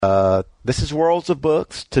This is Worlds of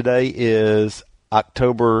Books. Today is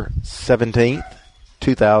October 17th,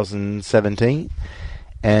 2017.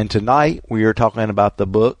 And tonight we are talking about the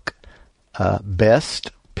book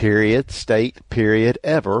Best Period State Period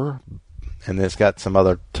Ever. And it's got some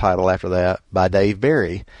other title after that by Dave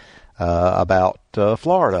Barry about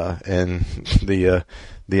Florida and the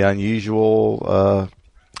unusual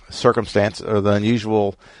circumstance or the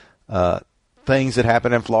unusual things that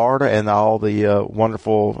happen in Florida and all the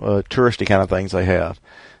wonderful touristy kind of things they have.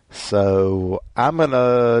 So I'm going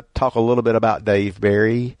to talk a little bit about Dave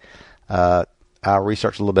Barry. I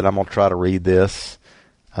researched a little bit. I'm going to try to read this.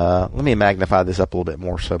 Let me magnify this up a little bit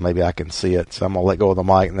more so maybe I can see it. So I'm going to let go of the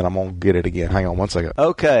mic and then I'm going to get it again. Hang on one second.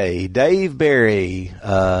 Okay, Dave Barry.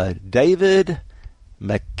 David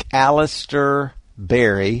McAllister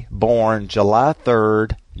Barry, born July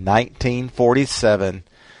 3rd, 1947,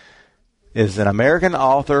 is an American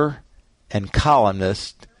author and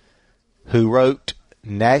columnist who wrote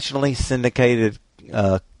nationally syndicated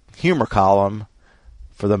humor column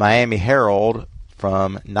for the Miami Herald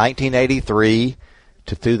from 1983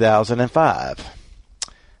 to 2005.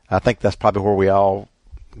 I think that's probably where we all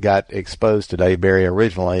got exposed to Dave Barry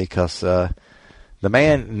originally, because the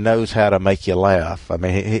man knows how to make you laugh. I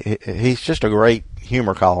mean, he's just a great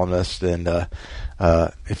humor columnist, and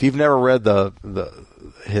if you've never read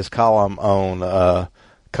his column on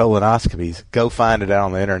colonoscopies, go find it out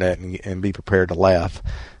on the internet and be prepared to laugh.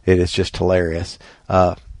 It is just hilarious.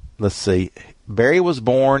 Let's see. Barry was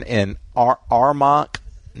born in Armonk,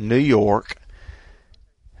 New York,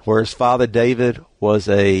 where his father David was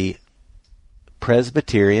a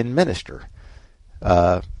Presbyterian minister.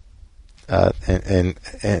 In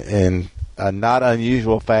a not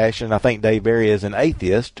unusual fashion, I think Dave Barry is an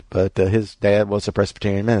atheist, but his dad was a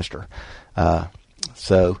Presbyterian minister.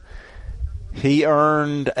 So he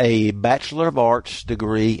earned a Bachelor of Arts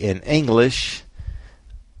degree in English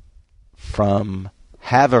from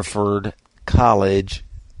Haverford College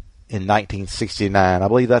in 1969. I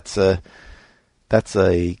believe that's a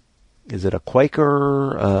is it a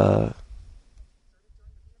Quaker?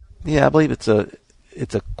 Yeah, I believe it's a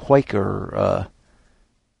Quaker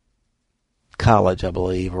college, I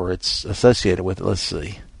believe, or it's associated with it. Let's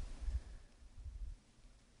see.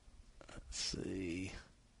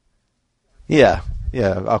 Yeah,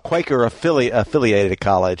 a Quaker affiliated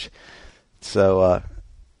college. So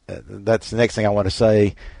that's the next thing I want to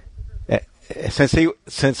say.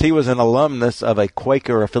 Since he was an alumnus of a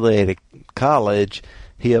Quaker affiliated college,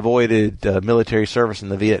 he avoided military service in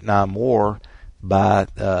the Vietnam War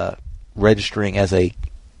by registering as a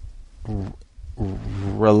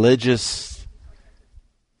religious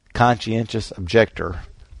conscientious objector.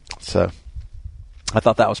 So I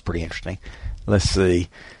thought that was pretty interesting. Let's see.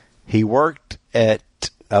 He worked at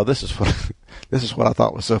this is what I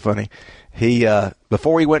thought was so funny. He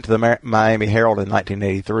before he went to the Miami Herald in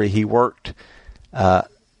 1983, he worked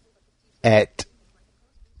at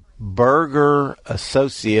Berger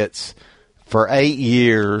Associates for 8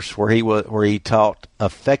 years, where he taught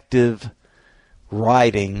effective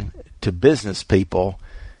writing to business people.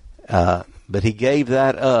 But he gave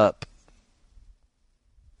that up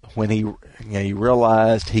when he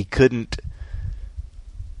realized he couldn't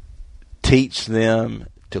teach them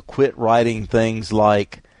to quit writing things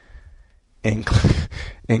like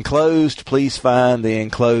enclosed, please find the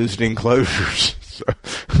enclosed enclosures. So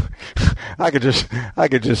I could just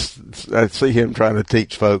see him trying to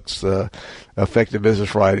teach folks effective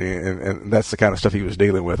business writing, and that's the kind of stuff he was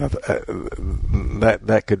dealing with.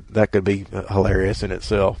 That could be hilarious in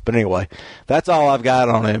itself. But anyway, that's all I've got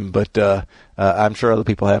on him. But I'm sure other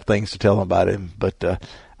people have things to tell him about him. But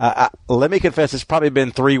let me confess, it's probably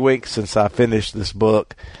been 3 weeks since I finished this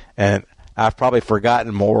book, and I've probably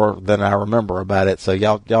forgotten more than I remember about it. So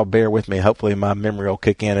y'all bear with me. Hopefully my memory will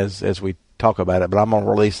kick in as we talk about it. But I'm going to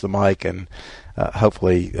release the mic and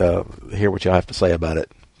hopefully hear what y'all have to say about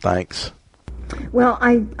it. Thanks. Well,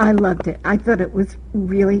 I loved it. I thought it was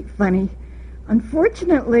really funny.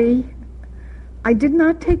 Unfortunately, I did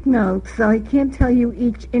not take notes, so I can't tell you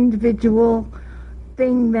each individual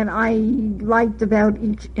thing that I liked about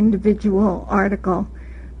each individual article.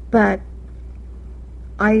 But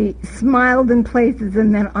I smiled in places,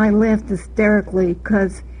 and then I laughed hysterically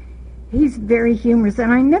because he's very humorous,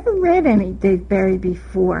 and I never read any Dave Barry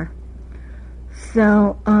before.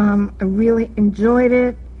 So I really enjoyed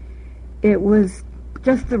it. It was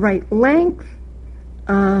just the right length,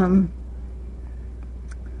 and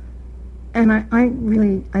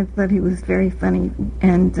I thought he was very funny,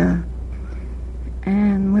 and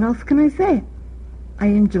what else can I say? I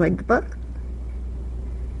enjoyed the book.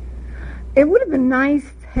 It would have been nice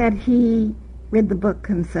had he read the book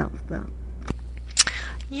himself, though.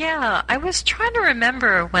 Yeah, I was trying to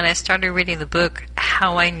remember when I started reading the book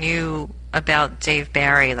how I knew about Dave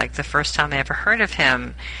Barry, like the first time I ever heard of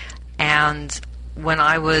him. And when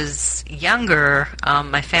I was younger,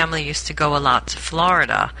 my family used to go a lot to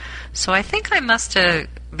Florida. So I think I must have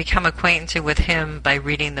become acquainted with him by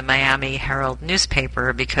reading the Miami Herald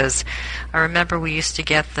newspaper, because I remember we used to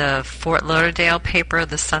get the Fort Lauderdale paper,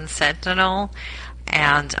 the Sun Sentinel,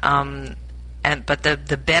 but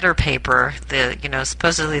the better paper,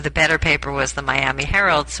 supposedly the better paper was the Miami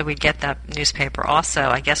Herald, so we'd get that newspaper also.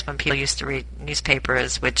 I guess when people used to read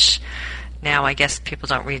newspapers, which now I guess people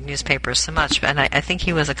don't read newspapers so much, and I think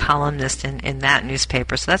he was a columnist in that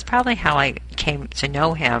newspaper, so that's probably how I came to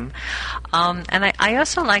know him. And I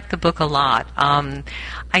also liked the book a lot.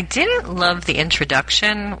 I didn't love the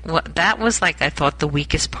introduction. That was, I thought, the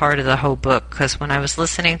weakest part of the whole book, because when I was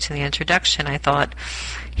listening to the introduction, I thought,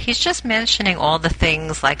 he's just mentioning all the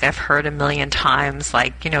things I've heard a million times,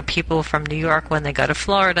 people from New York, when they go to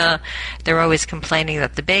Florida, they're always complaining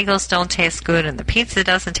that the bagels don't taste good and the pizza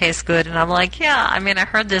doesn't taste good. And I'm like, yeah, I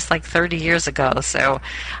heard this 30 years ago. So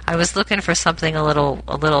I was looking for something a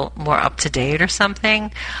little more up to date or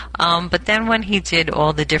something. But then when he did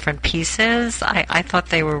all the different pieces, I thought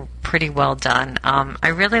they were pretty well done. I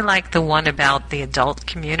really liked the one about the adult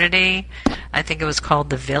community. I think it was called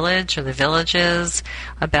The Village or The Villages,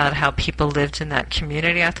 about how people lived in that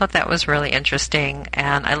community. I thought that was really interesting.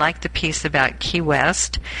 And I liked the piece about Key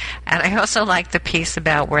West. And I also liked the piece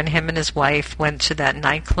about when him and his wife went to that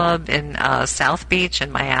nightclub in South Beach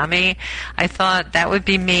in Miami. I thought that would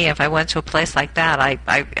be me if I went to a place like that.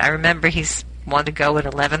 I remember he's wanted to go at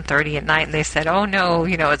 11:30 at night, and they said, oh no,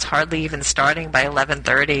 it's hardly even starting by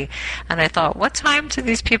 11:30. And I thought, what time do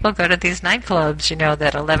these people go to these nightclubs,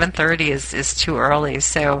 that 11:30 is too early.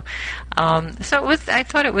 So I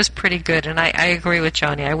thought it was pretty good, and I agree with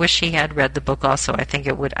Joni. I wish he had read the book also. I think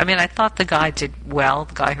it would, I thought the guy did well,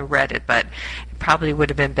 the guy who read it, but it probably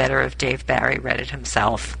would have been better if Dave Barry read it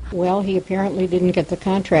himself. Well, he apparently didn't get the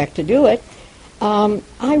contract to do it.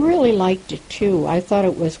 I really liked it, too. I thought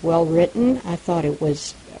it was well written. I thought it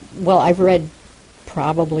was, I've read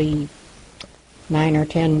probably 9 or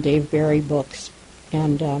 10 Dave Barry books,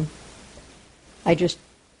 and I just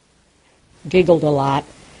giggled a lot.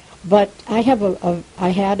 But I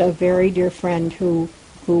had a very dear friend who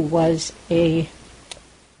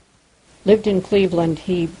lived in Cleveland.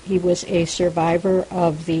 He was a survivor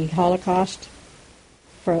of the Holocaust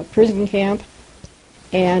for a prison camp.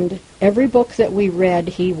 And every book that we read,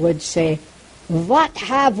 he would say, what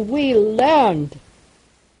have we learned?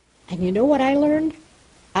 And you know what I learned?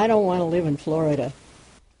 I don't want to live in Florida.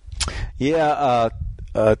 Yeah,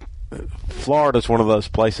 Florida's one of those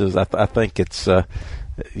places. I think it's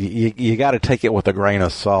you got to take it with a grain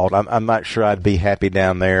of salt. I'm not sure I'd be happy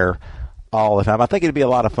down there all the time. I think it'd be a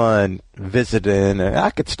lot of fun visiting, and I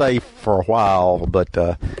could stay for a while, but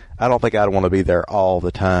I don't think I'd want to be there all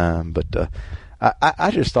the time. But I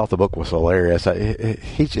just thought the book was hilarious.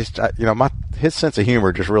 He just, his sense of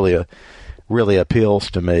humor just really appeals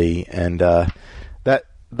to me. And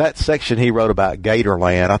that section he wrote about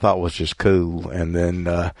Gatorland, I thought was just cool. And then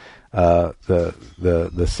the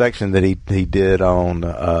section that he did on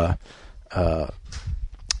where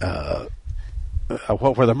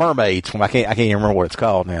the mermaids. I can't even remember what it's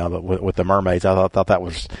called now, but with the mermaids, I thought that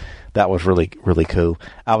was really cool.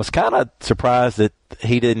 I was kind of surprised that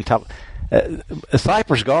he didn't talk.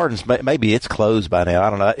 Cypress Gardens, maybe it's closed by now. I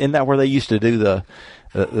don't know. Isn't that where they used to do the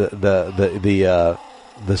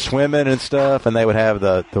swimming and stuff? And they would have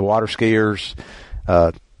the water skiers,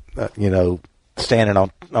 standing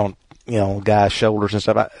on guys' shoulders and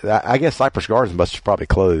stuff. I guess Cypress Gardens must have probably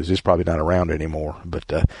closed. It's probably not around anymore. But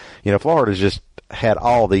Florida's just had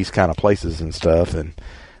all these kind of places and stuff, and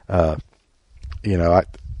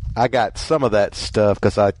I got some of that stuff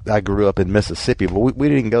because I grew up in Mississippi, but we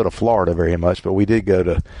didn't go to Florida very much, but we did go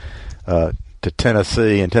to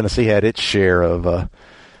Tennessee, and Tennessee had its share of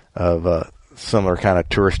similar kind of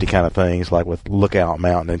touristy kind of things, like with Lookout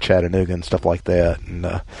Mountain and Chattanooga and stuff like that,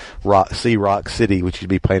 and Rock City, which used to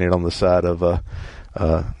be painted on the side of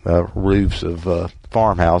roofs of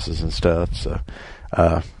farmhouses and stuff. So,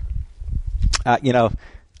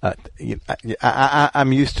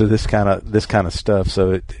 I'm used to this kind of stuff,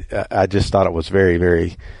 so I just thought it was very,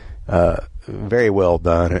 very, very well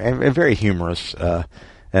done and very humorous. And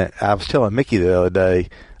I was telling Mickey the other day,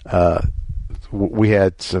 we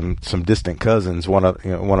had some distant cousins, one of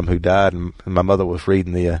them who died, and my mother was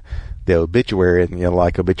reading the obituary, and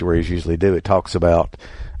like obituaries usually do, it talks about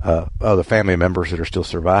other family members that are still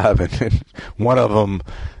surviving. And one of them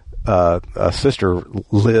a sister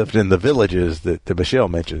lived in the villages that Michelle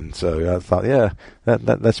mentioned. So I thought, yeah,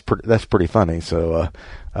 that's pretty funny. So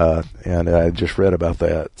and I just read about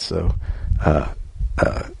that. So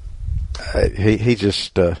he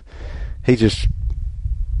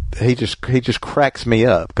just cracks me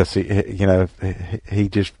up because he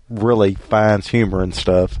just really finds humor and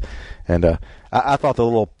stuff. And I thought the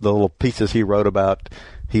little pieces he wrote about,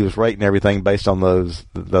 he was rating everything based on those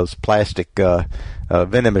plastic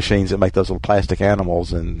vending machines that make those little plastic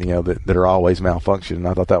animals, and that are always malfunctioning.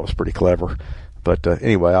 I thought that was pretty clever. But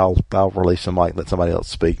anyway, I'll release some light and let somebody else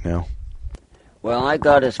speak now. Well, I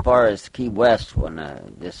got as far as Key West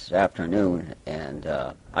this afternoon, and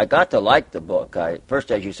I got to like the book.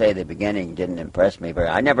 First, as you say, the beginning didn't impress me very.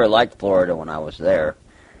 I never liked Florida when I was there.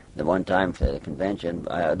 The one time for the convention,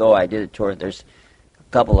 though I did a tour, there's a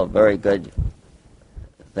couple of very good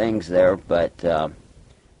things there, but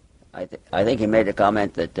I think he made a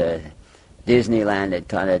comment that Disneyland had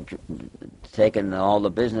kind of taken all the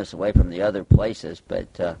business away from the other places,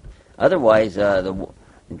 but otherwise,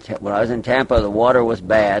 when I was in Tampa, the water was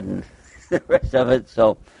bad and the rest of it.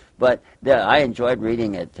 So, but I enjoyed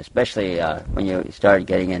reading it, especially when you started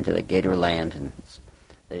getting into the Gatorland and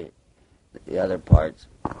the other parts.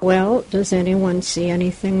 Well, does anyone see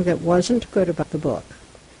anything that wasn't good about the book?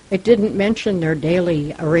 It didn't mention their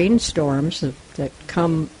daily rainstorms that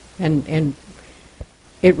come and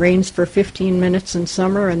it rains for 15 minutes in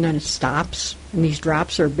summer and then it stops, and these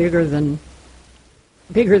drops are bigger than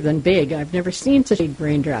big. I've never seen such big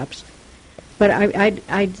raindrops. But I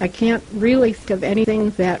can't really think of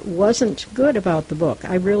anything that wasn't good about the book.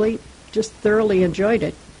 I really just thoroughly enjoyed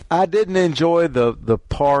it. I didn't enjoy the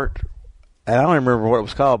part, and I don't remember what it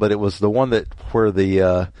was called, but it was the one where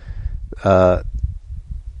the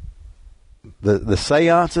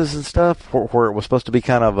seances and stuff, where it was supposed to be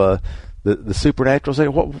kind of the supernatural thing.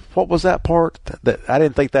 What was that part? That I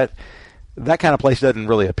didn't think that kind of place doesn't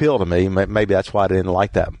really appeal to me. Maybe that's why I didn't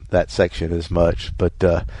like that section as much. But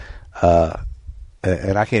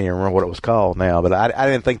and I can't even remember what it was called now. But I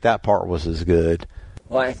didn't think that part was as good.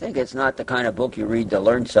 Well, I think it's not the kind of book you read to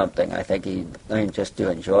learn something. I think you learn just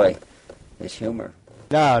to enjoy his humor.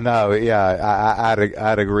 No, yeah,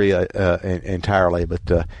 I'd agree entirely.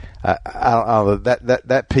 But I don't know,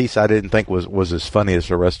 that piece I didn't think was as funny as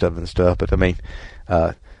the rest of it and stuff. But I mean,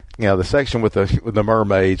 the section with the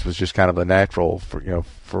mermaids was just kind of a natural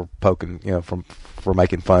for poking, for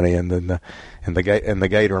making funny, and then the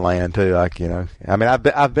Gatorland too. I mean,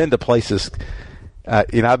 I've been to places, I've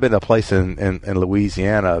been to a place in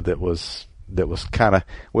Louisiana that was kind of,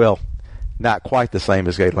 well, not quite the same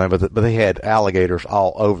as Gatorland, but they had alligators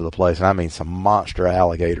all over the place, and I mean some monster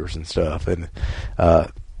alligators and stuff, and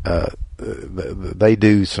they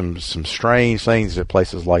do some strange things at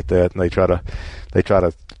places like that, and they try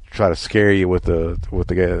to scare you with the.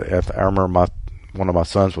 I remember one of my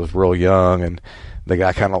sons was real young, and the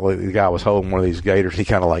guy was holding one of these gators. He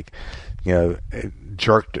kind of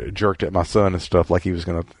jerked at my son and stuff, like he was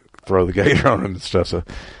going to throw the gator on him and stuff. So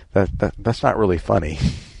that's not really funny.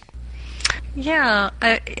 Yeah,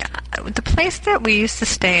 the place that we used to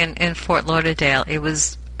stay in Fort Lauderdale, it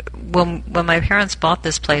was when my parents bought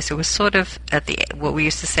this place, it was sort of at what we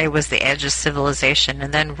used to say was the edge of civilization,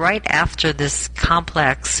 and then right after this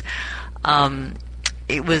complex,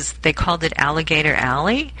 they called it Alligator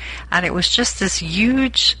Alley, and it was just this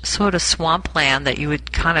huge sort of swampland that you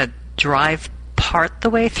would kind of drive part the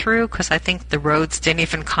way through, because I think the roads didn't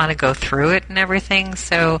even kind of go through it and everything.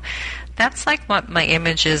 So that's like what my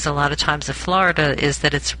image is a lot of times of Florida, is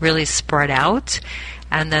that it's really spread out,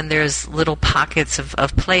 and then there's little pockets of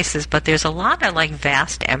places, but there's a lot of like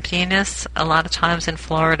vast emptiness a lot of times in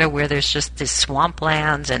Florida, where there's just this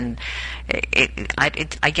swamplands, and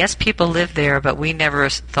I guess people live there, but we never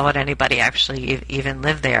thought anybody actually even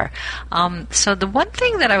lived there. So the one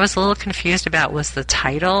thing that I was a little confused about was the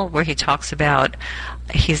title, where he talks about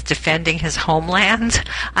he's defending his homeland.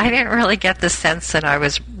 I didn't really get the sense that I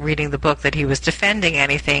was reading the book that he was defending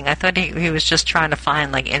anything. I thought he was just trying to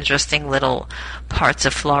find like interesting little parts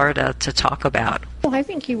of Florida to talk about. Well, I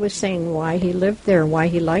think he was saying why he lived there, why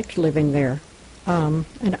he liked living there, and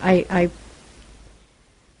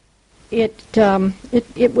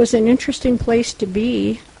it was an interesting place to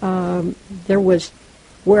be.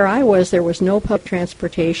 Where I was, there was no public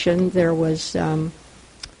transportation. There was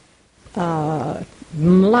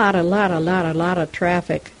lot of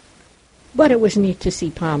traffic, but it was neat to see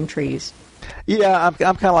palm trees. Yeah, I'm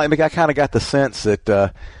kind of like Mick. I kind of got the sense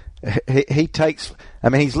that he takes. I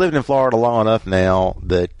mean, he's lived in Florida long enough now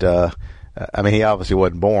that I mean, he obviously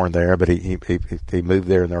wasn't born there, but he moved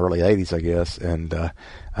there in the early '80s, I guess, and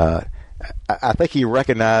I think he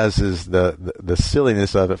recognizes the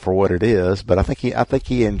silliness of it for what it is, but I think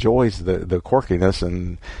he enjoys the quirkiness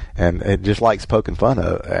and it just likes poking fun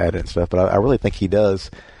at it and stuff. But I really think he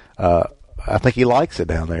does. I think he likes it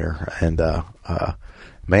down there, and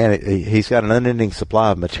man, he's got an unending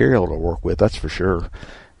supply of material to work with. That's for sure.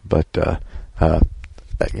 But I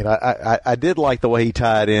did like the way he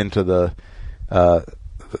tied into the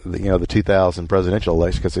 2000 presidential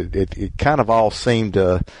election, because it kind of all seemed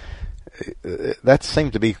to. That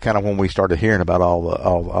seemed to be kind of when we started hearing about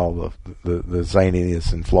all the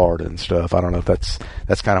zaniness in Florida and stuff. I don't know if that's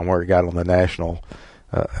kind of where it got on the national,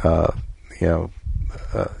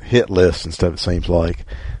 hit list and stuff. It seems like,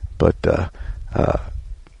 but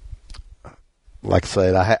like I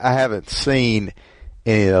said, I haven't seen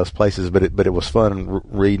any of those places, but it was fun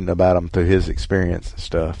reading about them through his experience and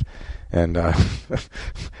stuff. And I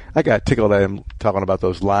got tickled at him talking about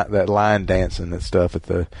that line dancing and stuff at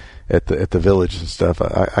the village and stuff.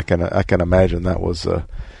 I can imagine that was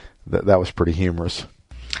pretty humorous.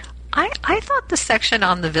 I thought the section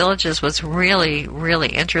on the villages was really, really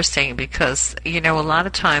interesting because, a lot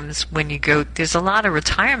of times when you go, there's a lot of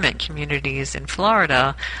retirement communities in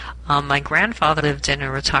Florida. My grandfather lived in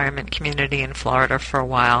a retirement community in Florida for a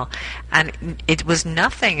while, and it was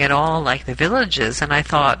nothing at all like the villages. And I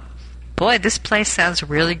thought, boy, this place sounds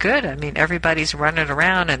really good. I mean, everybody's running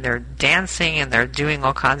around and they're dancing and they're doing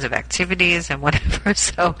all kinds of activities and whatever.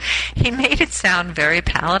 So he made it sound very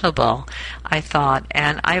palatable, I thought.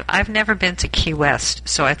 And I've never been to Key West,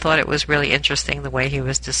 so I thought it was really interesting the way he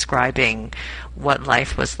was describing what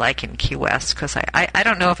life was like in Key West, because I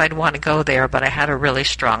don't know if I'd want to go there, but I had a really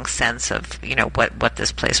strong sense of, what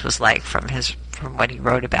this place was like from what he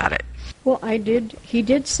wrote about it. Well, he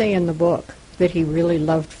did say in the book that he really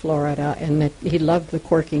loved Florida, and that he loved the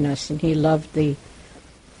quirkiness, and he loved the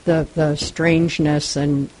strangeness,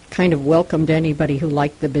 and kind of welcomed anybody who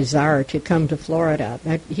liked the bizarre to come to Florida.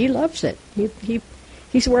 He loves it.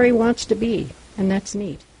 He's where he wants to be, and that's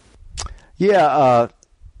neat. Yeah.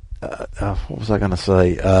 What was I going to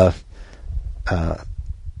say?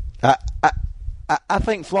 I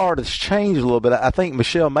think Florida's changed a little bit. I think,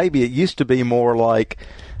 Michelle, maybe it used to be more like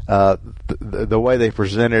the way they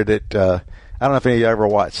presented it. I don't know if any of you ever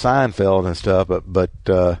watched Seinfeld and stuff, but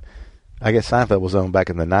I guess Seinfeld was on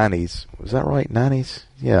back in the 90s. Was that right? 90s?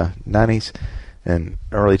 Yeah, 90s and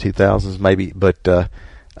early 2000s maybe. But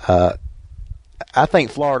I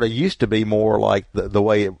think Florida used to be more like the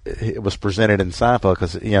way it was presented in Seinfeld,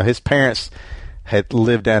 because his parents had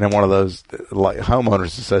lived down in one of those like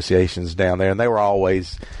homeowners associations down there, and they were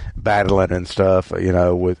always battling and stuff,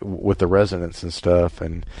 with the residents and stuff.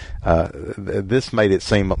 And this made it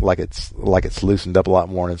seem like it's loosened up a lot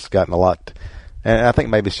more, and it's gotten a lot. And I think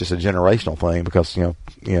maybe it's just a generational thing, because the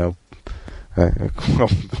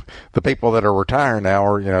people that are retiring now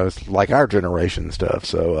are it's like our generation and stuff.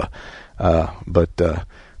 So, it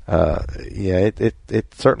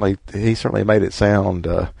certainly he certainly made it sound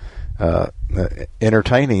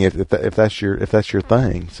entertaining if that's your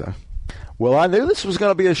thing. So, well, I knew this was going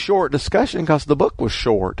to be a short discussion because the book was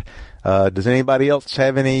short. Does anybody else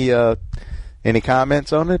have any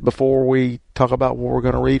comments on it before we talk about what we're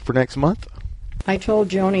going to read for next month? I told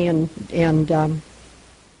Joni and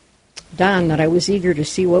Don that I was eager to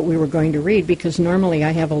see what we were going to read, because normally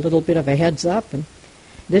I have a little bit of a heads up, and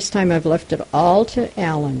this time I've left it all to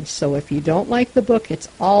Alan. So if you don't like the book, it's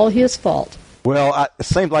all his fault. Well, it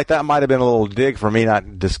seems like that might have been a little dig for me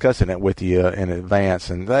not discussing it with you in advance,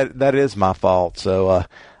 and that is my fault. So,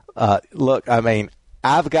 look, I mean,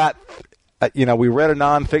 I've got, we read a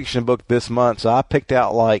nonfiction book this month, so I picked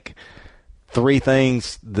out like 3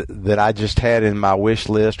 things that I just had in my wish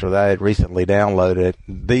list, or that I had recently downloaded.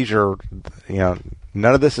 These are,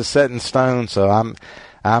 none of this is set in stone, so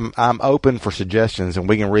I'm open for suggestions, and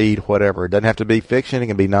we can read whatever. It doesn't have to be fiction; it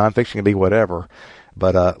can be nonfiction, it can be whatever.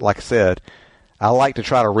 But like I said, I like to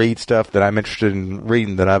try to read stuff that I'm interested in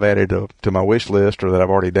reading that I've added to my wish list or that I've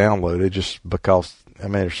already downloaded, just because,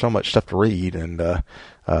 there's so much stuff to read. And,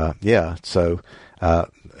 so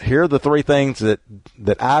here are the 3 things that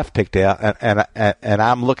I've picked out, and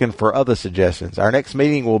I'm looking for other suggestions. Our next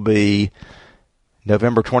meeting will be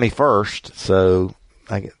November 21st. So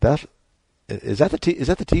is that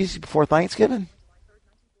the Tuesday before Thanksgiving?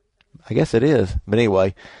 I guess it is. But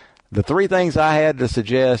anyway, the 3 things I had to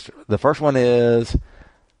suggest, the first one is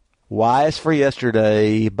Why is for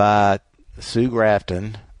Yesterday by Sue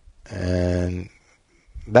Grafton, and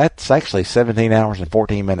that's actually 17 hours and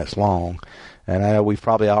 14 minutes long. And I know we've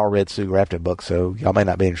probably all read Sue Grafton books, so y'all may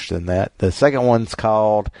not be interested in that. The second one's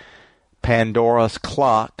called Pandora's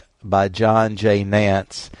Clock by John J.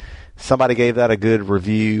 Nance. somebody gave that a good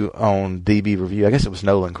review on DB Review. I guess it was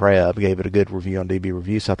Nolan Crabb gave it a good review on DB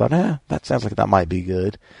Review. So I thought, that sounds like that might be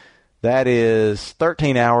good. That is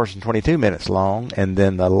 13 hours and 22 minutes long. And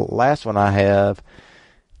then the last one I have,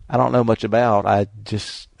 I don't know much about. It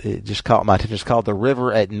just caught my attention. It's called The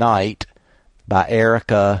River at Night by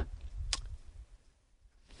Erica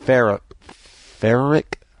Ferrick.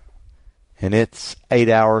 And it's 8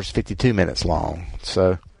 hours, 52 minutes long.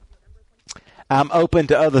 So I'm open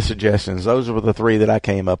to other suggestions. Those were the three that I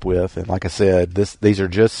came up with. And like I said, these are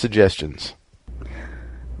just suggestions.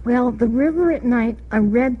 Well, The River at Night, I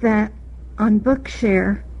read that on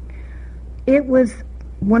Bookshare. It was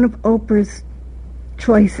one of Oprah's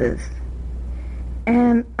choices.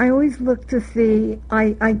 And I always look to see,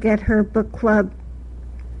 I get her book club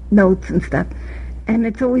notes and stuff. And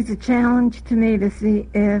it's always a challenge to me to see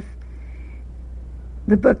if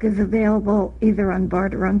the book is available either on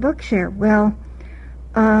Bard or on Bookshare. Well,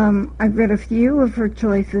 I've read a few of her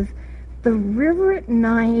choices. The River at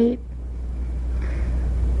Night,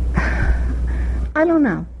 I don't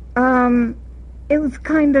know. It was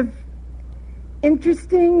kind of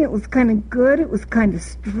interesting. It was kind of good. It was kind of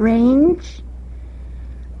strange.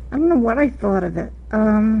 I don't know what I thought of it.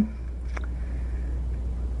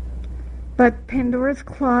 But Pandora's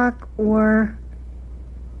Clock or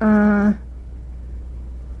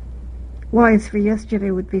Wise for Yesterday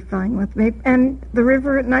would be fine with me. And The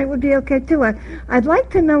River at Night would be okay, too. I'd like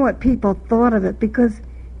to know what people thought of it, because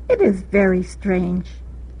it is very strange.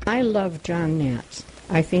 I love John Nance.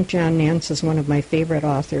 I think John Nance is one of my favorite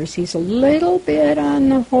authors. He's a little bit on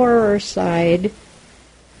the horror side.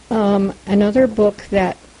 Another book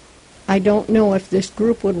that I don't know if this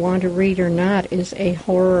group would want to read or not is a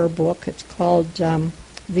horror book. It's called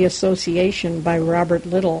The Association by Robert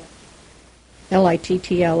Little,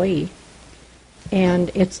 Little.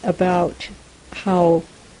 And it's about how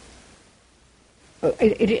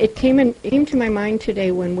it came to my mind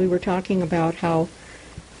today when we were talking about how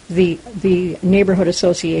the neighborhood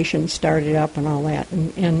association started up and all that,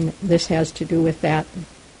 and this has to do with that.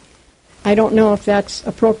 I don't know if that's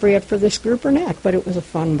appropriate for this group or not, but it was a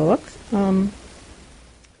fun book.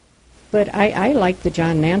 But I like the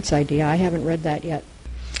John Nance idea. I haven't read that yet.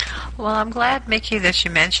 Well, I'm glad, Mickey, that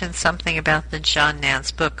you mentioned something about the John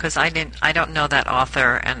Nance book, because I don't know that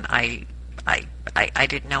author, and I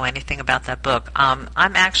didn't know anything about that book. I'm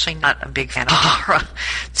actually not a big fan of horror,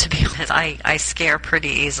 to be honest. I scare pretty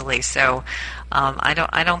easily, so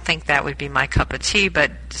I don't think that would be my cup of tea.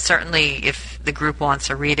 But certainly, if the group wants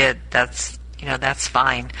to read it, that's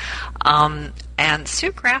fine. And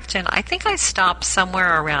Sue Grafton, I think I stopped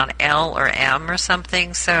somewhere around L or M or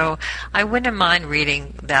something, so I wouldn't mind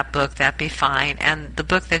reading that book. That'd be fine. And the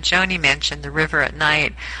book that Joni mentioned, The River at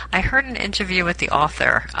Night, I heard an interview with the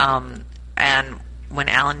author, and when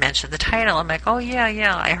Alan mentioned the title, I'm like, oh,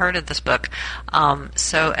 yeah, I heard of this book. And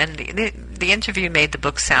the interview made the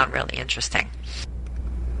book sound really interesting.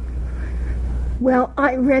 Well,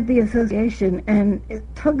 I read The Association, and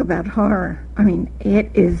talk about horror. I mean, it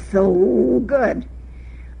is so good.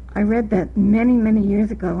 I read that many, many years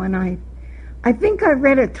ago, and I think I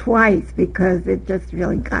read it twice because it just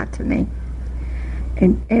really got to me.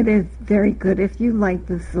 And it is very good if you like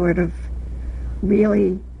this sort of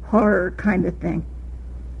really horror kind of thing.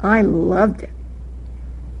 I loved it.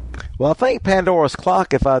 Well, I think Pandora's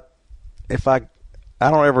Clock, if I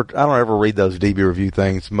don't ever read those DB Review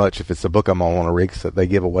things much if it's a book I'm going to want to read, because they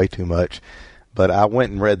give away too much. But I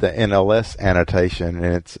went and read the NLS annotation,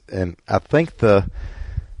 and I think the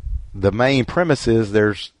main premise is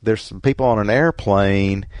there's some people on an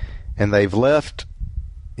airplane, and they've left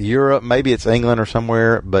Europe, maybe it's England or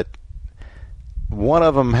somewhere, but one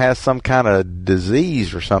of them has some kind of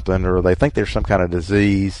disease or something, or they think there's some kind of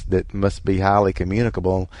disease that must be highly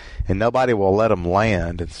communicable, and nobody will let them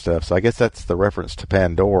land and stuff. So I guess that's the reference to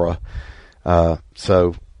Pandora. I've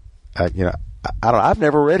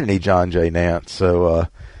never read any John J. Nance, so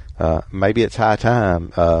maybe it's high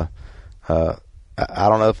time. I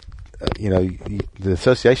don't know if the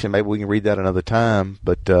association. Maybe we can read that another time,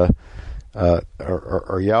 but.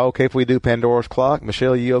 Are y'all okay if we do Pandora's Clock?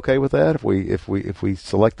 Michelle, are you okay with that if we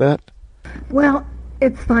select that? Well,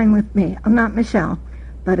 it's fine with me. I'm not Michelle,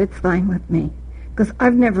 but it's fine with me because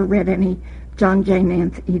I've never read any John J.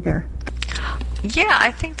 Nance either. Yeah,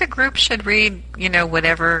 I think the group should read,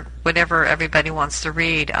 whatever everybody wants to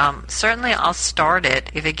read. Certainly, I'll start it.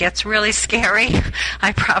 If it gets really scary,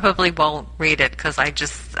 I probably won't read it because I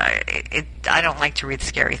don't like to read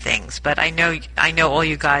scary things. But I know all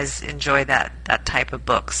you guys enjoy that type of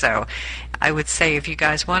book. So I would say if you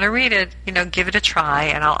guys want to read it, give it a try,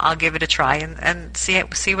 and I'll give it a try and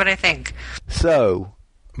see what I think. So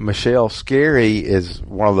Michelle, scary is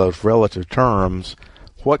one of those relative terms.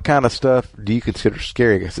 What kind of stuff do you consider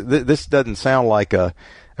scary? This doesn't sound like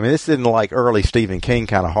this isn't like early Stephen King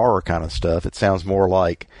kind of horror kind of stuff. It sounds more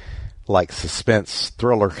like suspense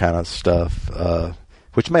thriller kind of stuff,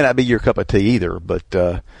 which may not be your cup of tea either. But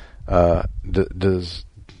does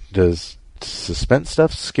suspense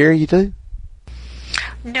stuff scare you too?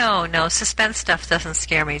 No, suspense stuff doesn't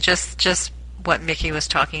scare me. Just what Mickey was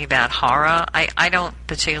talking about, horror. I don't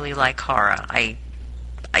particularly like horror. I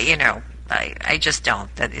just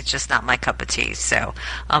don't. That it's just not my cup of tea. So,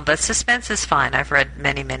 but suspense is fine. I've read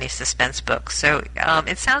many suspense books. So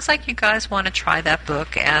it sounds like you guys want to try that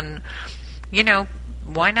book, and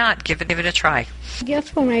why not give it a try? I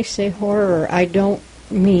guess when I say horror, I don't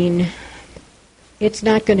mean it's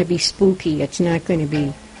not going to be spooky. It's not going to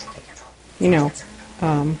be,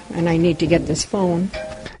 and I need to get this phone.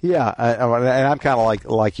 Yeah, and I'm kind of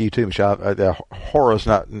like you too, Michelle. Horror's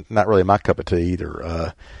not really my cup of tea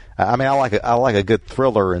either. I like a good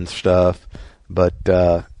thriller and stuff, but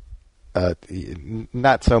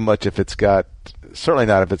not so much if it's got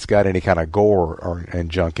any kind of gore and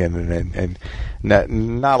junk in it, and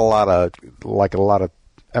not a lot of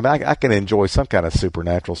I can enjoy some kind of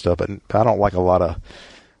supernatural stuff, but I don't like a lot of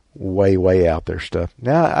way out there stuff.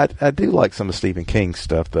 Now I do like some of Stephen King's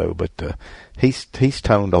stuff though, but he's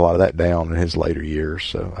toned a lot of that down in his later years.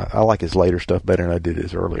 So I like his later stuff better than I did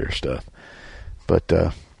his earlier stuff. But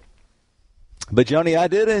Joni, I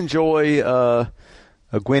did enjoy a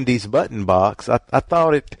Gwendy's Button Box. I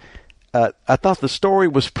thought the story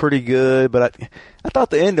was pretty good, but I thought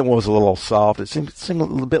the ending was a little soft. It seemed a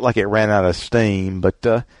little bit like it ran out of steam, but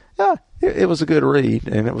yeah, it was a good read,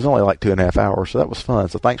 and it was only like 2.5 hours, so that was fun.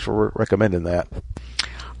 So thanks for recommending that.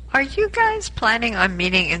 Are you guys planning on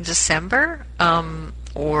meeting in December,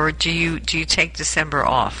 or do you take December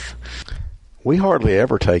off? We hardly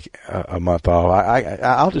ever take a month off.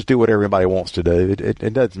 I'll just do what everybody wants to do.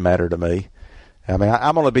 It doesn't matter to me. I mean,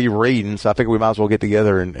 I'm going to be reading, so I figure we might as well get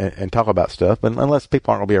together and talk about stuff, but unless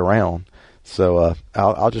people aren't going to be around. So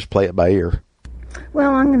I'll just play it by ear.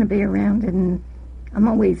 Well, I'm going to be around, and I'm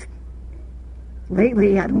always,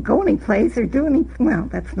 lately I don't go any place or do any, well,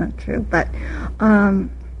 that's not true, but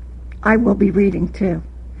I will be reading too.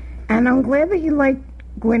 And I'm glad that you like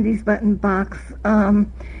Gwendy's Button Box.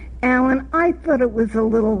 Alan, I thought it was a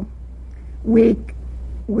little weak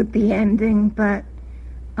with the ending, but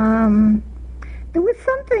there was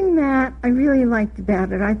something that I really liked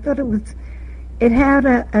about it. I thought it had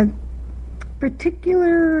a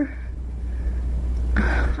particular,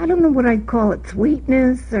 I don't know what I'd call it,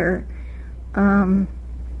 sweetness, or I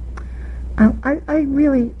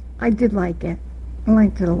did like it. I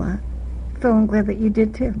liked it a lot. So I'm glad that you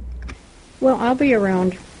did too. Well, I'll be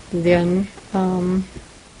around then.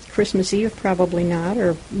 Christmas Eve, probably not,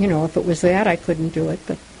 or, if it was that, I couldn't do it,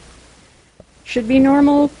 but should be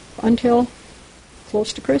normal until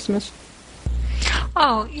close to Christmas.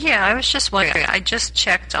 Oh, yeah, I was just wondering. I just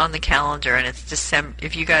checked on the calendar, and it's December.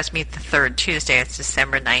 If you guys meet the third Tuesday, it's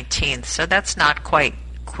December 19th, so that's not quite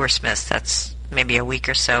Christmas. That's maybe a week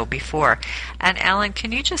or so before. And, Alan,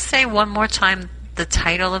 can you just say one more time the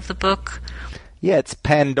title of the book? Yeah, it's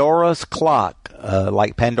Pandora's Clock,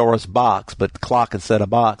 like Pandora's Box, but clock instead of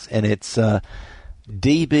box, and it's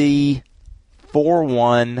DB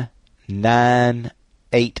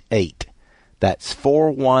 41988. That's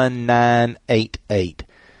 41988.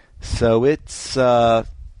 So it's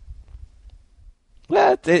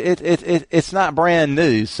it's not brand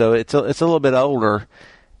new, so it's a little bit older,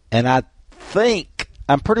 and I'm pretty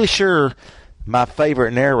sure my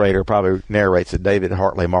favorite narrator probably narrates it, David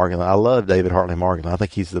Hartley Margolin. I love David Hartley Margolin. I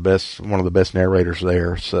think he's one of the best narrators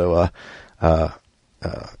there. So it's a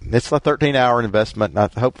 13-hour investment,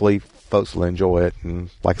 and hopefully folks will enjoy it.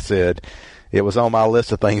 And like I said, it was on my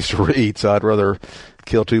list of things to read, so I'd rather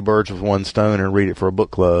kill two birds with one stone and read it for a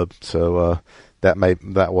book club. So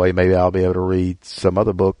that way maybe I'll be able to read some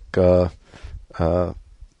other book that I'll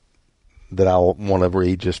want to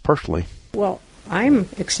read just personally. Well, I'm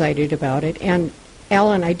excited about it, and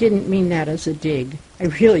Alan, I didn't mean that as a dig. I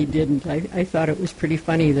really didn't. I thought it was pretty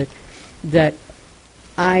funny that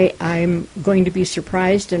I'm going to be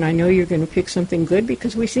surprised, and I know you're going to pick something good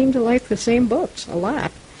because we seem to like the same books a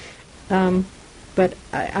lot. But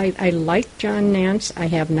I like John Nance. I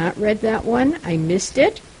have not read that one. I missed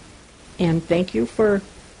it, and thank you for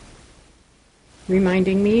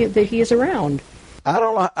reminding me that he is around. I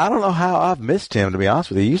don't know how I've missed him, to be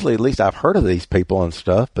honest with you. Usually, at least I've heard of these people and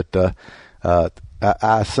stuff, but I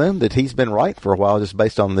assume that he's been writing for a while just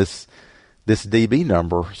based on this DB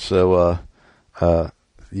number. So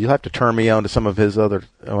you'll have to turn me on to some of his other.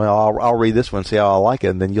 Well, I'll read this one and see how I like it,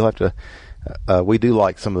 and then you'll have to. We do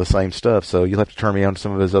like some of the same stuff, so you'll have to turn me on to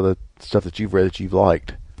some of his other stuff that you've read that you've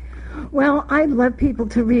liked. Well, I'd love people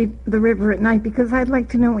to read The River at Night because I'd like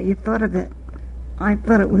to know what you thought of it. I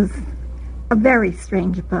thought it was a very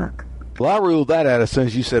strange book. Well, I ruled that out as soon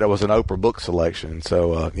as you said it was an Oprah book selection.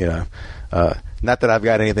 So, not that I've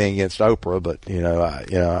got anything against Oprah, but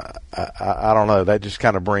I don't know. That just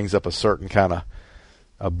kind of brings up a certain kind of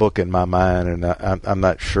a book in my mind, and I'm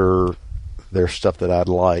not sure there's stuff that I'd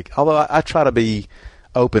like. Although I try to be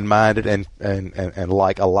open-minded and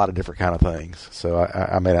like a lot of different kind of things. So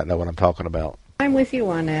I may not know what I'm talking about. I'm with you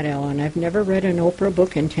on that, Ellen. I've never read an Oprah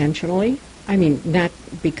book intentionally. I mean, not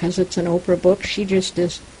because it's an Oprah book. She just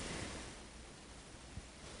is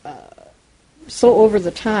so over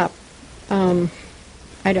the top.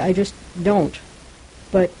 I just don't.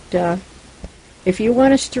 But if you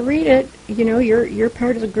want us to read it, you're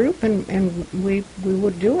part of the group, and we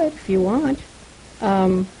would do it if you want.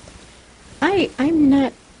 I'm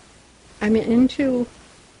into.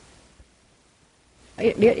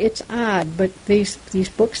 It's odd, but these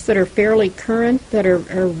books that are fairly current, that are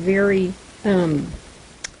very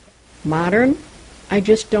modern, I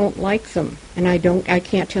just don't like them, and I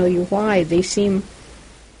can't tell you why. They seem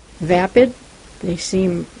vapid. They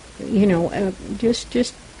seem,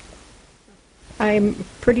 just. I'm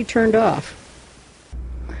pretty turned off.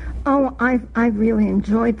 Oh, I've really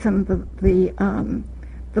enjoyed some of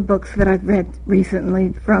the books that I've read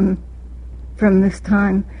recently from this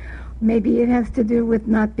time. Maybe it has to do with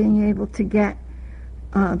not being able to get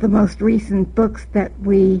the most recent books that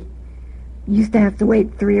we used to have to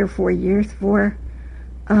wait 3 or 4 years for.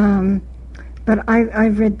 But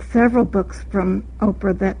I've read several books from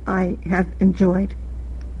Oprah that I have enjoyed.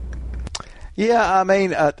 Yeah, I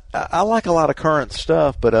mean, I like a lot of current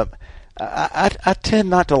stuff, but I tend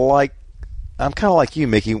not to like. I'm kind of like you,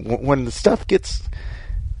 Mickey. When the stuff gets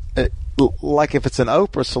like if it's an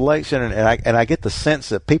Oprah selection, and I get the sense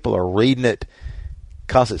that people are reading it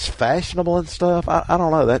because it's fashionable and stuff. I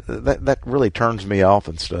don't know, that really turns me off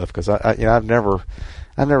and stuff, because I've never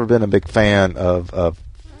been a big fan of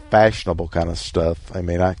fashionable kind of stuff. I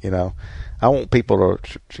mean, I want people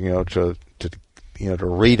to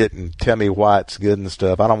read it and tell me why it's good and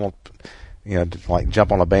stuff. I don't want to like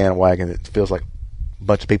jump on a bandwagon. It feels like a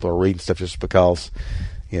bunch of people are reading stuff just because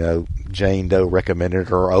Jane Doe recommended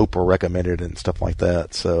it or Oprah recommended it and stuff like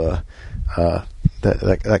that. So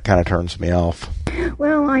that kind of turns me off.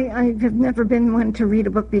 Well, I have never been one to read a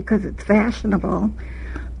book because it's fashionable.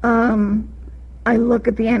 I look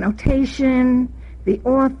at the annotation, the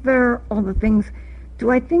author, all the things.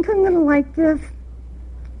 Do I think I'm going to like this?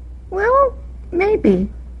 Well, maybe,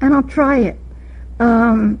 and I'll try it.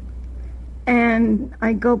 And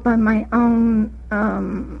I go by my own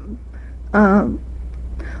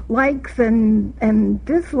likes and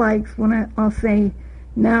dislikes when I'll say,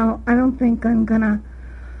 no, I don't think I'm going to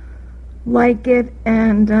like it,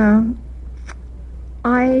 and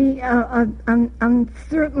I'm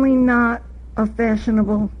certainly not a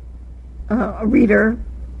fashionable reader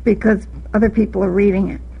because other people are reading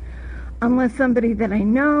it. Unless somebody that I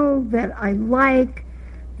know, that I like,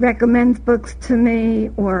 recommends books to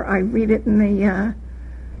me, or I read it in the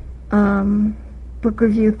book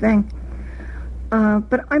review thing.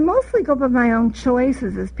 But I mostly go by my own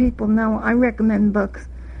choices. As people know, I recommend books,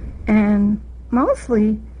 and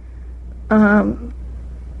mostly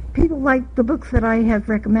people like the books that I have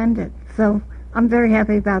recommended. So I'm very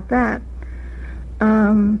happy about that.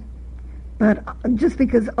 But just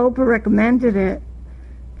because Oprah recommended it,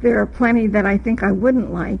 there are plenty that I think I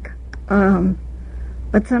wouldn't like.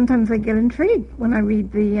 But sometimes I get intrigued when I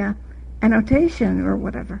read the annotation or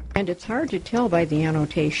whatever. And it's hard to tell by the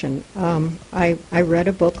annotation. I read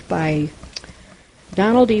a book by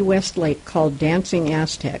Donald E. Westlake called Dancing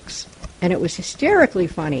Aztecs, and it was hysterically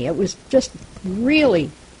funny. It was just really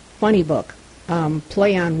funny book.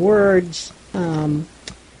 Play on words,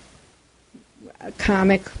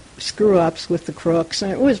 comic screw-ups with the crooks,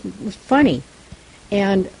 and it was funny.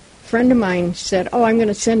 And a friend of mine said, oh, I'm going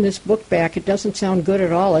to send this book back. It doesn't sound good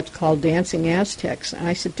at all. It's called Dancing Aztecs. And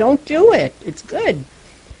I said, don't do it. It's good.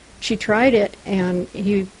 She tried it, and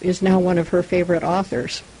he is now one of her favorite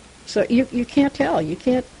authors. So you can't tell. You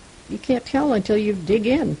can't tell until you dig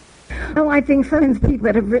in. Well, I think sometimes people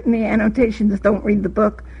that have written the annotations don't read the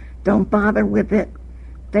book, don't bother with it.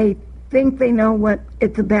 They think they know what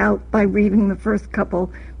it's about by reading the first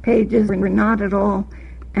couple pages, and not at all.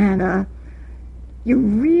 And you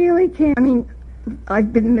really can't. I mean,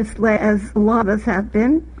 I've been misled, as a lot of us have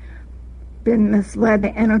been misled by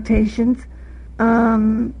annotations.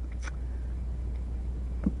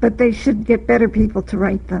 but they should get better people to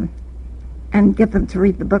write them and get them to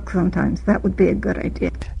read the book sometimes. That would be a good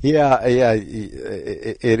idea. Yeah,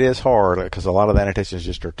 it is hard because a lot of the annotations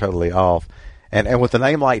just are totally off. And with a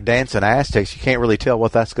name like Dancing Aztecs, you can't really tell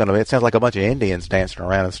what that's going to be. It sounds like a bunch of Indians dancing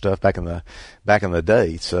around and stuff back in the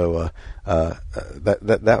day. So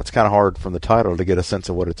that's kind of hard from the title to get a sense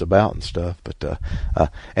of what it's about and stuff. But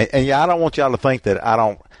and yeah, I don't want y'all to think that I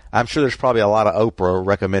don't. I'm sure there's probably a lot of Oprah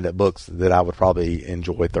recommended books that I would probably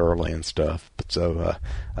enjoy thoroughly and stuff. But so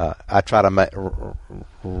I try to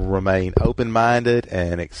remain open-minded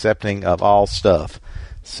and accepting of all stuff.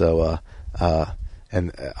 So.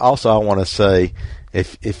 And also, I want to say,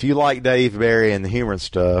 if you like Dave Barry and the humor and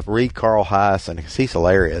stuff, read Carl Hiaasen because he's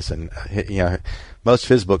hilarious, and most of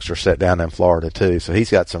his books are set down in Florida too. So he's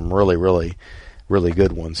got some really, really, really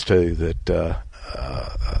good ones too. That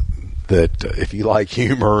if you like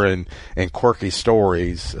humor and quirky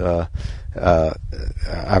stories,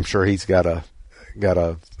 I'm sure he's got a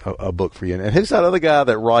book for you. And who's that other guy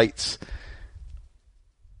that writes?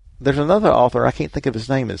 There's another author, I can't think of his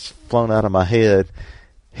name, it's flown out of my head.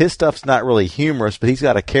 His stuff's not really humorous, but he's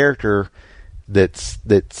got a character that's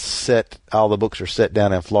set, all the books are set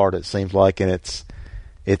down in Florida, it seems like, and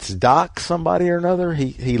it's Doc somebody or another.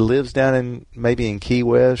 He lives down maybe in Key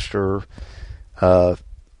West or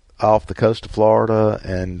off the coast of Florida,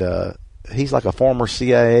 and he's like a former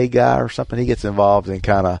CIA guy or something. He gets involved in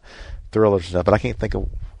kind of thrillers and stuff, but I can't think of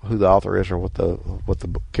who the author is or what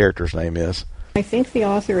the character's name is. I think the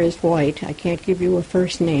author is white. I can't give you a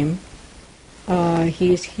first name.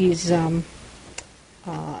 He's and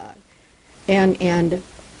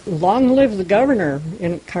long live the governor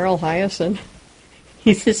in Carl Hiaasen.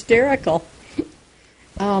 He's hysterical.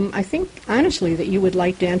 I think honestly that you would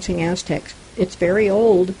like Dancing Aztecs. It's very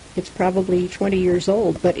old. It's probably 20 years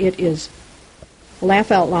old, but it is laugh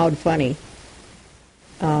out loud funny.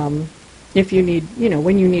 If you need,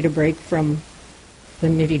 when you need a break from the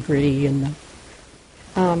nitty gritty and the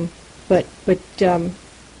but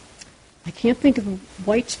I can't think of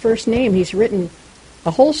White's first name. He's written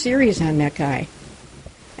a whole series on that guy,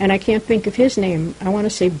 and I can't think of his name. I want to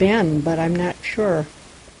say Ben, but I'm not sure.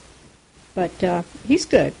 But he's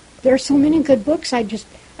good. There are so many good books. I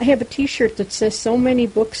have a T-shirt that says "So many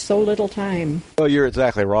books, so little time." Well, you're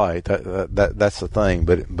exactly right. That's the thing.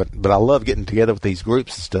 But I love getting together with these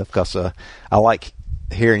groups and stuff because I like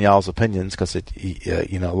hearing y'all's opinions because a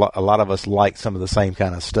lot of us like some of the same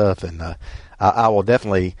kind of stuff, and I will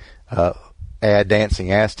definitely add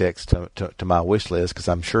Dancing Aztecs to my wish list because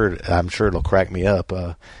I'm sure it'll crack me up,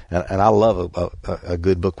 and I love a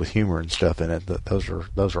good book with humor and stuff in it.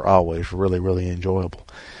 Those are always really, really enjoyable.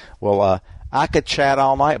 Well, I could chat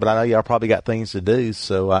all night, but I know y'all probably got things to do,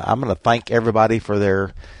 so I'm going to thank everybody for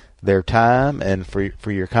their time and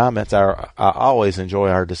for your comments. I always enjoy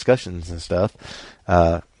our discussions and stuff.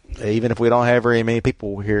 Even if we don't have very many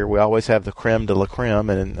people here, we always have the creme de la creme,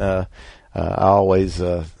 and I always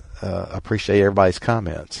appreciate everybody's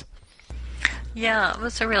comments. Yeah, it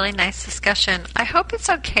was a really nice discussion. I hope it's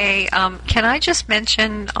okay. Can I just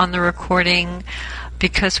mention on the recording,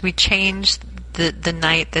 because we changed the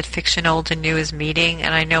night that Fiction Old and New is meeting,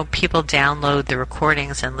 and I know people download the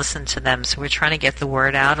recordings and listen to them, so we're trying to get the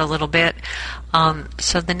word out a little bit.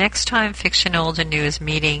 So the next time Fiction Old and New is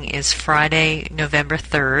meeting is Friday, November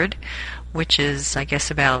 3rd, which is, I guess,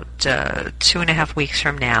 about 2.5 weeks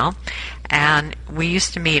from now. And we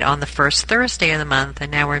used to meet on the first Thursday of the month,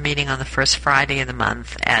 and now we're meeting on the first Friday of the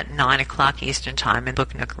month at 9 o'clock Eastern Time in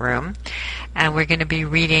Book Nook Room. And we're going to be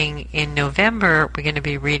reading, in November, we're going to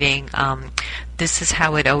be reading This Is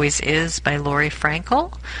How It Always Is by Laurie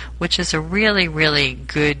Frankel, which is a really, really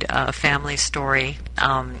good family story.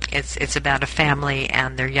 It's about a family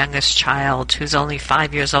and their youngest child, who's only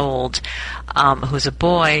 5 years old, who's a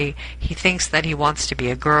boy. He thinks that he wants to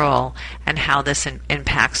be a girl, and how this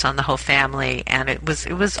impacts on the whole family. And it was.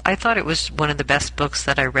 I thought it was one of the best books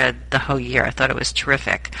that I read the whole year. I thought it was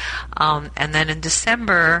terrific. And then in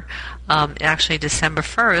December, actually December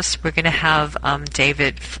 1st, we're going to have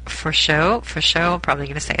David Frischo, I'm probably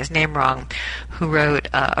going to say his name wrong, who wrote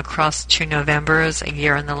Across Two Novembers, A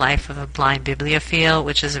Year in the Life of a Blind Bibliophile,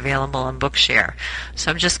 which is available on Bookshare.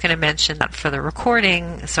 So I'm just going to mention that for the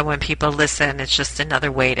recording, so when people listen, it's just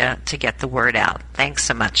another way to get the word out. Thanks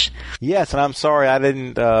so much. Yes, and I'm sorry I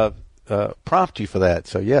didn't prompt you for that.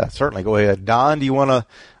 So yeah, certainly go ahead. Don, do you want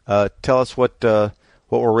to tell us what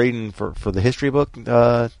we're reading for the history book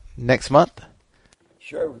next month?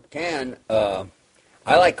 Sure can.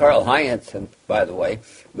 I like Carl Hiaasen, by the way.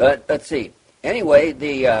 But let's see. Anyway,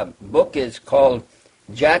 the book is called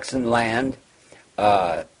Jackson Land.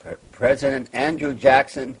 President Andrew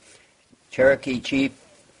Jackson, Cherokee Chief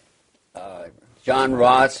John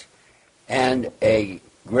Ross, and a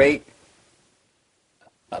great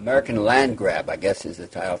American land grab, I guess is the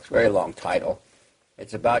title. It's a very long title.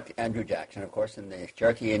 It's about Andrew Jackson, of course, and the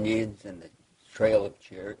Cherokee Indians and the Trail of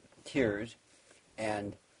Tears.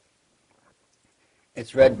 And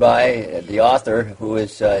it's read by the author, who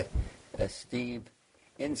is Steve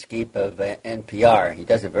Inskeep of NPR. He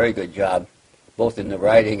does a very good job, both in the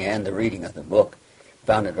writing and the reading of the book.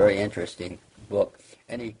 Found it a very interesting book.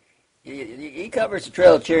 And he covers the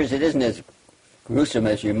Trail of Tears. It isn't as gruesome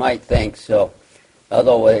as you might think, so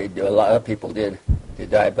although a lot of people did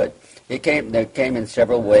die, but they came in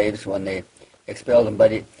several waves when they expelled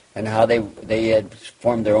them, and how they had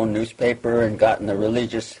formed their own newspaper and gotten the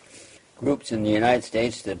religious groups in the United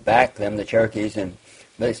States to back them, the Cherokees,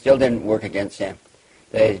 but it still didn't work against them.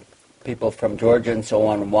 People from Georgia and so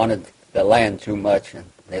on wanted the land too much, and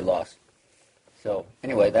they lost. So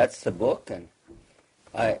anyway, that's the book, and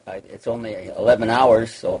it's only 11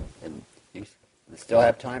 hours, so you still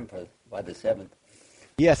have time by the 7th.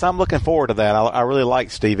 Yes, I'm looking forward to that. I really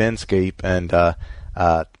like Steve Inskeep, and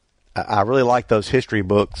I really like those history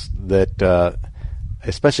books that,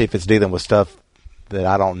 especially if it's dealing with stuff that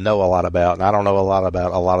I don't know a lot about, and I don't know a lot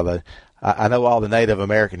about a lot of the. I know all the Native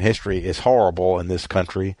American history is horrible in this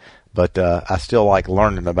country, but I still like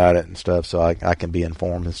learning about it and stuff, so I can be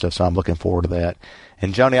informed and stuff. So I'm looking forward to that.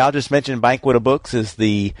 And Joni, I'll just mention Banquet of Books is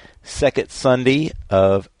the second Sunday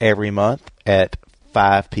of every month at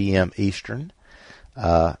 5 p.m. Eastern,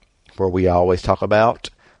 where we always talk about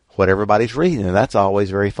what everybody's reading, and that's always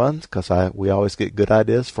very fun because we always get good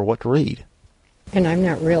ideas for what to read. And I'm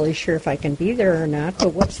not really sure if I can be there or not,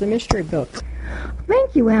 but what's the mystery book?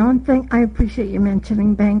 Thank you, Alan. I appreciate you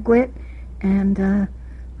mentioning Banquet, and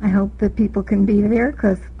I hope that people can be there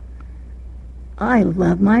because I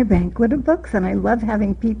love my Banquet of Books, and I love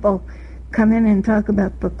having people come in and talk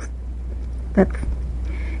about books. That's,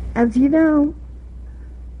 as you know,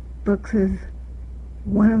 books is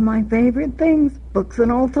one of my favorite things, books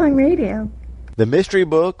and old-time radio. The mystery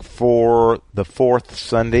book for the fourth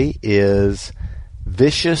Sunday is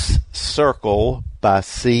Vicious Circle by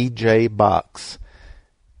C.J. Box.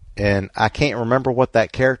 And I can't remember what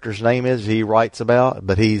that character's name is he writes about,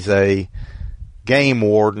 but he's a game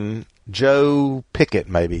warden, Joe Pickett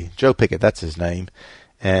maybe. Joe Pickett, that's his name.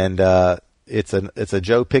 And it's a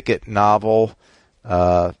Joe Pickett novel.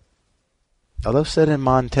 Are those set in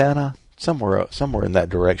Montana? Somewhere in that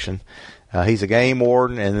direction. He's a game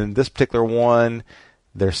warden, and in this particular one,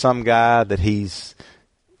 there's some guy that he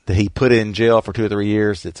put in jail for 2 or 3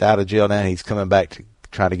 years. That's out of jail now. And he's coming back to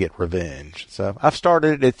try to get revenge. So I've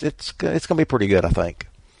started it. It's going to be pretty good, I think.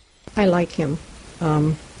 I like him.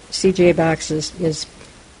 C.J. Box is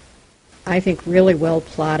I think, really well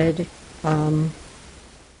plotted. And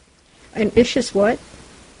Vicious what?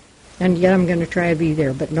 And yet I'm going to try to be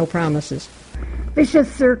there, but no promises.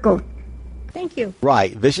 Vicious Circle. Thank you.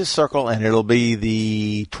 Right, Vicious Circle, and it'll be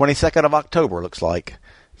the 22nd of October, looks like.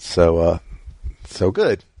 So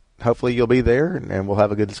good. Hopefully you'll be there, and we'll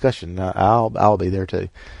have a good discussion. I'll be there too.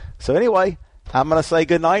 So anyway, I'm going to say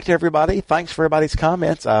good night to everybody. Thanks for everybody's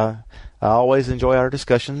comments. I always enjoy our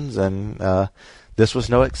discussions, and this was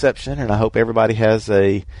no exception. And I hope everybody has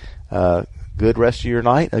a good rest of your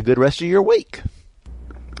night, a good rest of your week.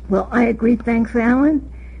 Well, I agree. Thanks,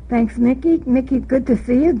 Alan. Thanks, Mickey. Mickey, good to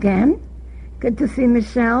see you again. Good to see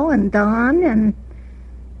Michelle and Don. And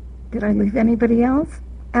did I leave anybody else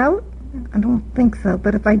out? I don't think so,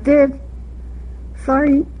 but if I did,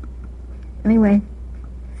 sorry. Anyway,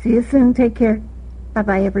 see you soon. Take care.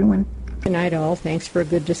 Bye-bye, everyone. Good night, all. Thanks for a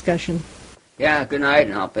good discussion. Yeah, good night,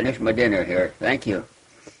 and I'll finish my dinner here. Thank you.